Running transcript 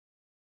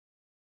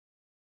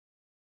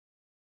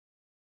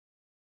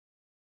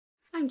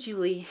I'm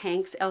Julie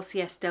Hanks,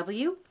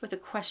 LCSW, with a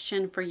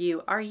question for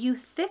you. Are you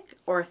thick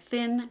or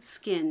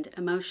thin-skinned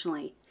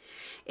emotionally?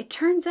 It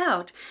turns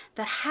out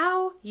that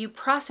how you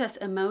process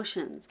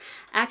emotions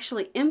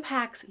actually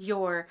impacts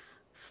your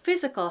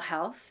physical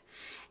health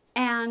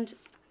and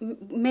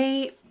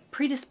may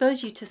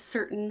predispose you to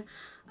certain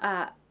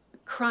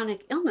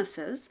chronic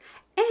illnesses,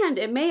 and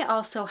it may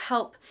also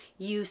help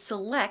you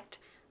select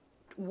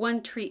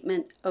one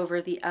treatment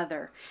over the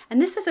other.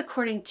 And this is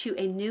according to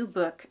a new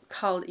book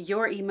called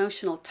Your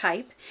Emotional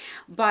Type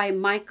by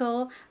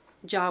Michael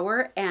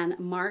Jawer and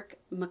Mark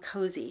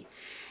McCosey.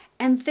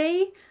 And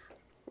they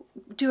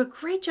do a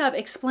great job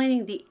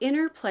explaining the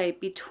interplay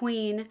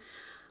between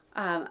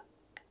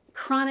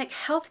chronic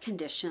health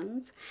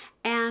conditions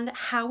and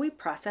how we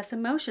process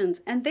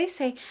emotions. And they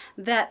say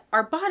that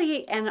our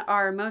body and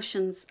our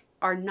emotions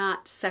are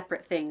not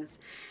separate things.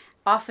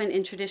 Often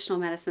in traditional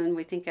medicine,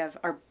 we think of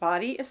our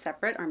body is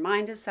separate, our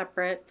mind is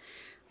separate.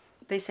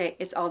 They say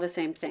it's all the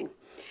same thing.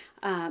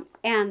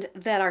 And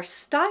that our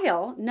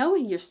style,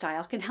 knowing your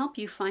style, can help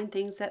you find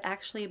things that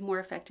actually more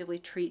effectively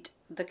treat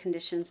the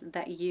conditions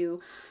that you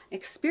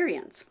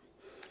experience.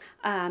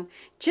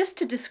 Just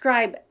to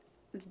describe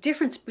the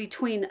difference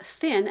between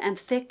thin and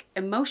thick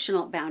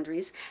emotional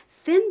boundaries,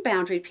 thin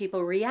boundaried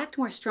people react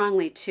more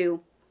strongly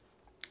to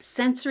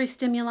sensory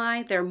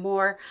stimuli. They're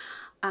more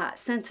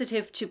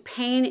sensitive to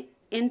pain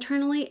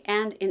internally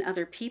and in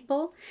other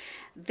people.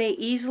 They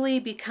easily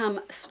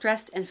become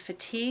stressed and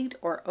fatigued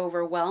or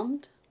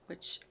overwhelmed,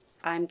 which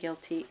I'm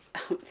guilty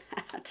of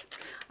that.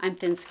 I'm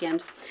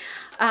thin-skinned.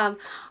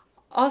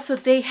 Also,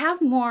 they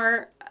have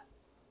more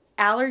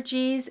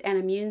allergies and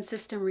immune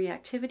system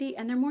reactivity,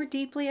 and they're more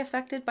deeply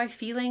affected by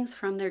feelings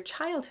from their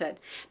childhood.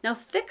 Now,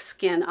 thick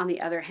skin, on the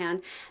other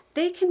hand,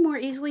 they can more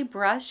easily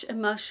brush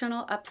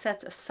emotional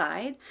upsets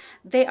aside.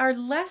 They are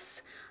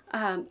less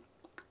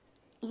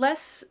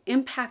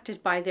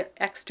impacted by their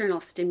external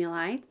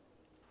stimuli.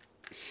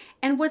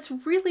 And what's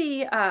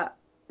really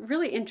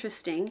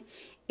interesting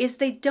is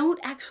they don't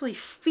actually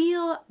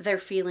feel their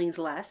feelings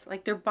less.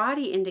 Like, their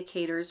body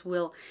indicators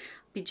will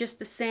be just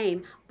the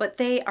same, but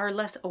they are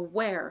less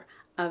aware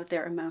of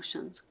their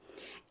emotions.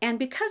 And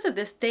because of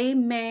this, they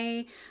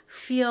may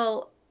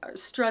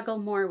struggle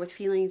more with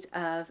feelings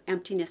of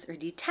emptiness or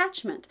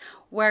detachment,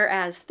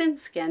 whereas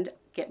thin-skinned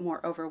get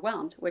more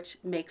overwhelmed, which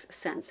makes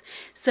sense.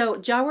 So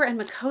Jawer and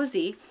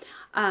McCosey,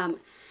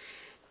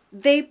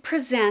 they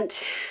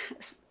present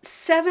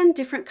 7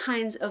 different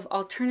kinds of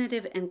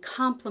alternative and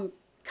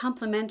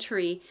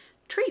complementary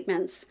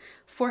treatments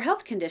for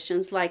health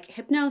conditions like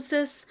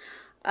hypnosis,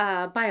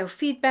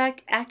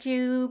 biofeedback,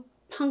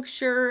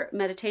 acupuncture,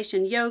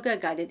 meditation, yoga,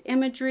 guided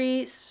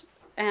imagery,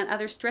 and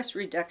other stress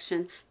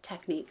reduction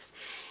techniques,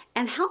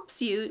 and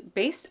helps you,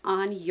 based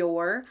on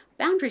your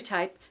boundary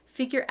type,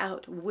 figure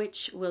out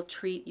which will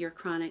treat your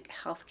chronic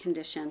health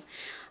condition.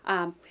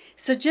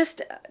 So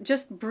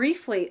just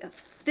briefly,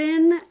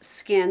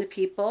 thin-skinned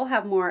people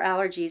have more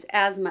allergies,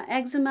 asthma,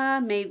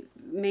 eczema,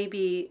 may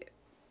be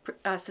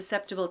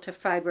susceptible to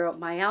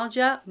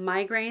fibromyalgia,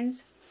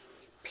 migraines,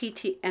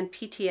 and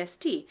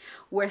PTSD,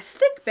 where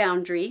thick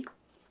boundary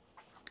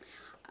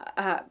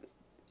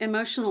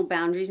emotional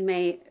boundaries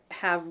may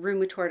have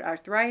rheumatoid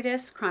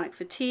arthritis, chronic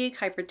fatigue,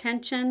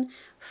 hypertension,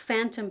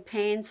 phantom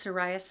pain,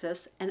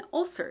 psoriasis, and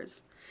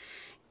ulcers.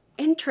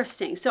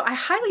 Interesting. So I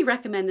highly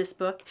recommend this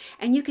book,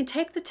 and you can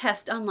take the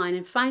test online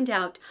and find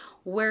out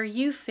where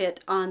you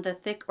fit on the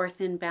thick or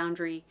thin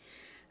boundary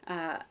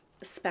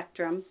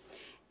spectrum.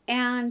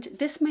 And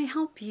this may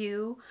help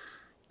you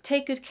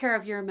take good care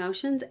of your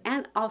emotions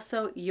and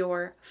also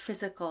your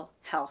physical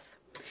health.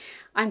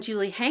 I'm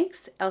Julie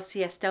Hanks,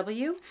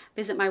 LCSW.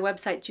 Visit my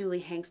website,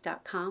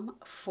 juliehanks.com,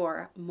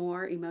 for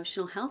more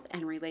emotional health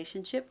and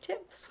relationship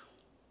tips.